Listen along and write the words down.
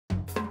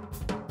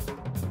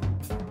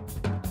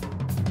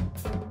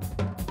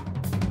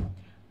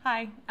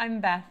Hi,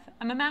 I'm Beth.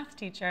 I'm a math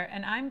teacher,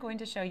 and I'm going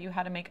to show you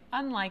how to make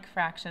unlike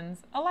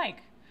fractions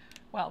alike.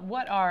 Well,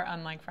 what are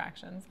unlike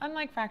fractions?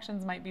 Unlike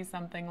fractions might be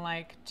something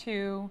like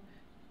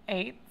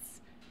 2/8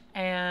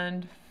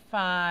 and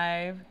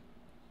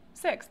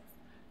 5/6.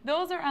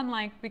 Those are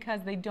unlike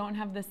because they don't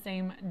have the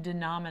same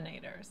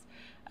denominators.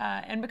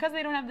 And because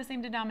they don't have the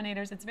same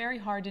denominators, it's very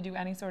hard to do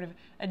any sort of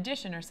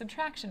addition or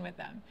subtraction with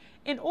them.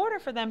 In order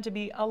for them to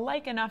be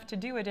alike enough to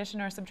do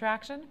addition or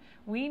subtraction,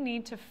 we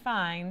need to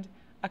find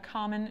a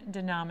common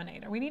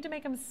denominator. We need to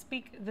make them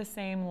speak the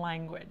same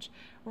language.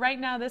 Right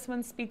now, this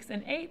one speaks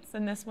in 8s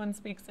and this one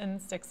speaks in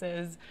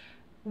 6s.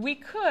 We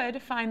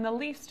could find the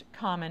least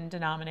common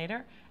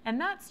denominator, and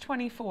that's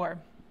 24.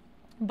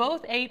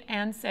 Both 8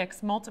 and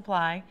 6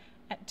 multiply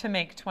to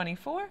make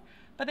 24,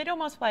 but they don't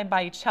multiply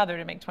by each other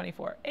to make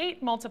 24.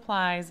 8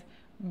 multiplies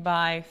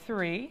by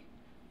 3,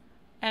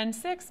 and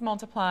 6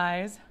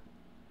 multiplies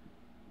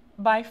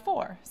by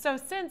 4. So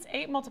since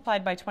 8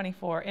 multiplied by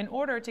 24, in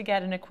order to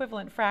get an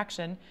equivalent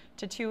fraction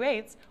to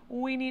 2/8,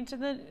 we need to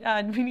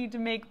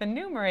make the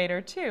numerator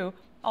 2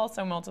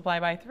 also multiply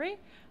by 3.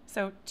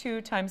 So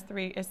 2 times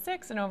 3 is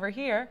 6, and over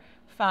here,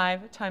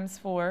 5 times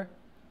 4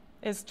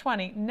 is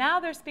 20. Now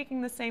they're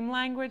speaking the same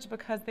language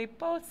because they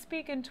both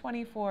speak in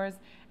 24s,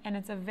 and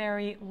it's a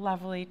very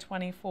lovely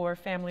 24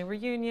 family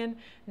reunion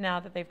now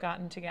that they've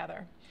gotten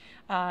together.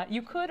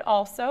 You could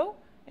also,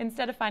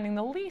 instead of finding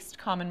the least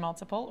common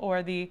multiple,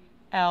 or the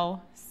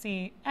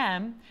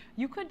LCM,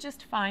 you could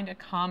just find a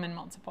common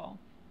multiple.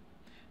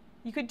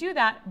 You could do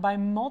that by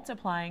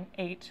multiplying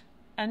 8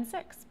 and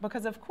 6,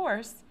 because of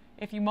course,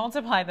 if you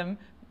multiply them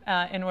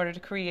in order to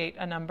create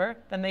a number,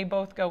 then they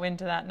both go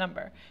into that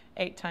number.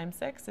 8 times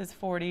 6 is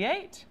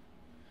 48,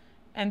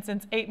 and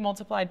since 8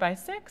 multiplied by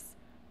 6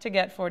 to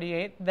get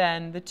 48,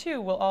 then the 2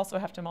 will also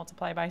have to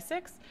multiply by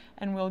 6,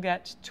 and we'll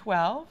get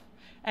 12.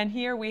 And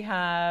here we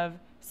have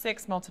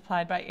 6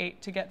 multiplied by 8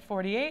 to get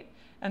 48,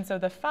 and so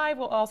the 5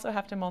 will also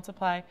have to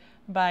multiply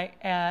by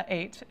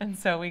 8, and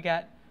so we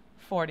get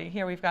 40.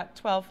 Here we've got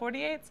 12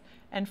 48ths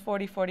and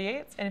 40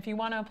 48ths, and if you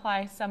want to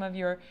apply some of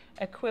your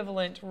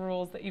equivalent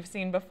rules that you've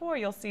seen before,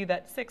 you'll see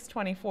that 6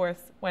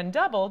 24ths when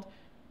doubled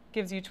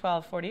gives you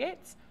 12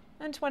 48ths,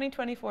 and 20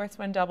 24ths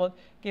when doubled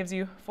gives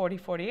you 40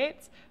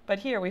 48ths. But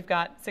here we've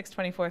got 6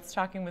 24ths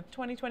talking with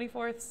 20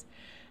 24ths,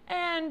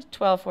 and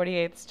 12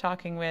 48ths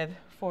talking with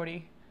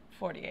 40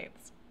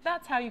 48ths.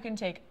 That's how you can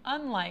take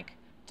unlike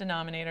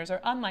denominators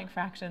or unlike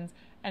fractions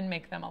and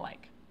make them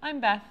alike. I'm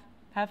Beth.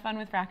 Have fun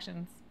with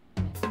fractions.